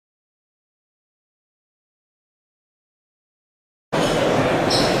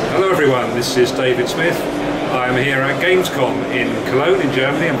This is David Smith. I'm here at Gamescom in Cologne in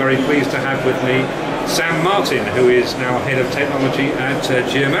Germany. I'm very pleased to have with me Sam Martin, who is now Head of Technology at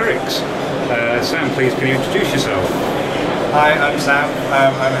Geomerics. Sam, please can you introduce yourself? Hi, I'm Sam.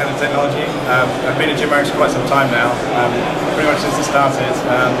 I'm Head of Technology. I've been at Geomerics for quite some time now, pretty much since it started,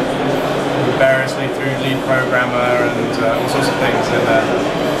 variously through lead programmer and all sorts of things, and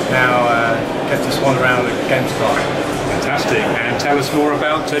now get to swan around at Gamescom. Fantastic. And tell us more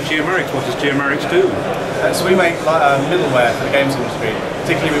about Geomerics. What does Geomerics do? So we make middleware for the games industry.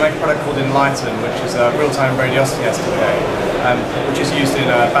 Particularly, we make a product called Enlighten, which is a real-time radiosity SDK, which is used in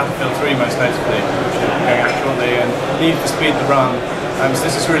Battlefield 3 most notably, which is going out shortly, and Need for Speed the Run. So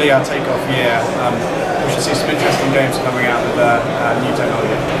this is really our take-off year. We should see some interesting games coming out with new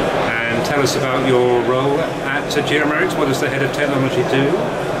technology. And tell us about your role at Geomerics. What does the Head of Technology do?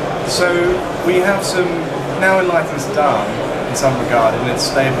 So we have some, now Enlighten's done in some regard, and it's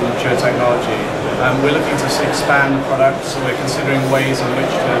stable and mature technology. We're looking to expand the product, so we're considering ways in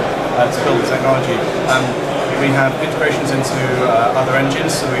which to build the technology. We have integrations into other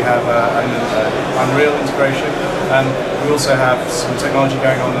engines, so we have an Unreal integration. We also have some technology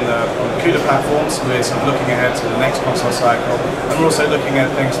going on the CUDA platform, so we're sort of looking ahead to the next console cycle. And we're also looking at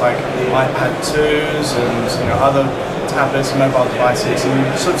things like iPad 2s and other tablets and mobile devices, and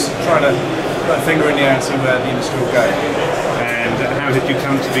sort of trying to put a finger in the air and see where the industry will go. And how did you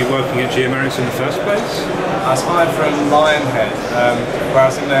come to be working at Geomerics in the first place? I was hired from Lionhead, where I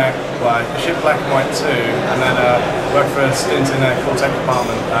was in their ship Black and White 2, and then worked for a stint in their core tech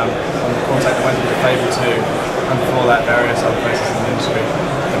department on the core tech that went into Fable 2, and before that various other places in the industry.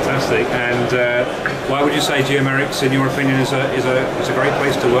 Fantastic. And why would you say Geomerics, in your opinion, is a great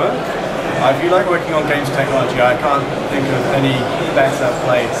place to work? If you like working on games technology, I can't think of any better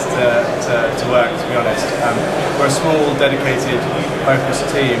place to work, to be honest. We're a small, dedicated, focused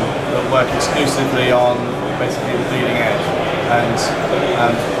team that work exclusively on basically the bleeding edge. And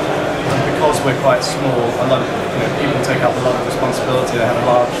because we're quite small, a lot of people take up a lot of responsibility. They have a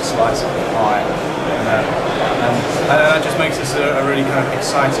large slice of the pie. And that just makes us a really kind of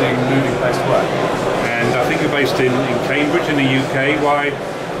exciting, moving place to work. And I think you're based in Cambridge in the UK. Why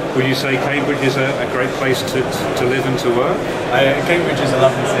would you say Cambridge is a great place to live and to work? Cambridge is a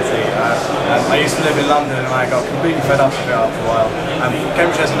lovely city. I used to live in London and I got completely fed up of it after a while.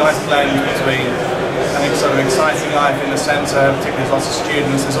 Cambridge has a nice blend between sort of exciting life in the centre, particularly there's lots of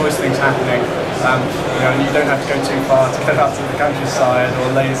students, there's always things happening, and you don't have to go too far to get up to the countryside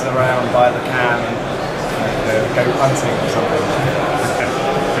or laze around by the can and go hunting or something.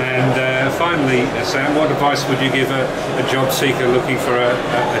 And finally, Sam, what advice would you give a job seeker looking for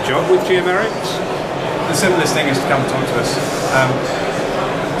a job with Geomerics? The simplest thing is to come and talk to us.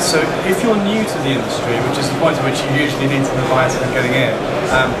 So if you're new to the industry, which is the point at which you usually need some advice on getting in,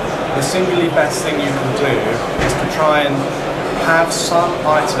 the singularly best thing you can do is to try and have some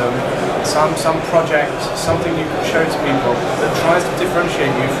item, some project, something you can show to people that tries to differentiate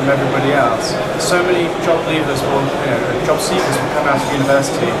you from everybody else. So many job leavers or job seekers will come out of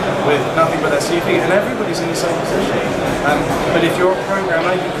university with nothing but their CV, and everybody's in the same position. But if you're a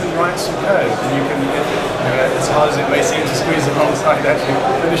programmer, you can write some code, and you can, as hard as it may seem to squeeze alongside actually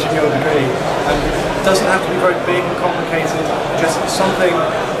finishing your degree, it doesn't have to be very big and complicated, just something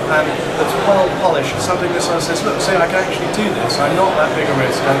that's well polished, something that sort of says, look, see, I can actually do this, I'm not that big a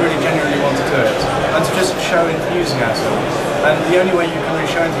risk, I really genuinely want to do it, and to just show enthusiasm. And the only way you can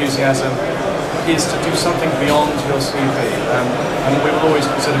really show enthusiasm is to do something beyond your CV, and we will always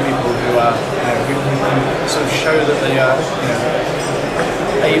consider people who can sort of show that they are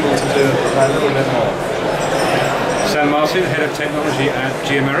able to do a little bit more. Sam Martin, Head of Technology at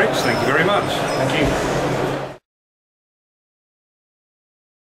Geomerics, thank you very much. Thank you.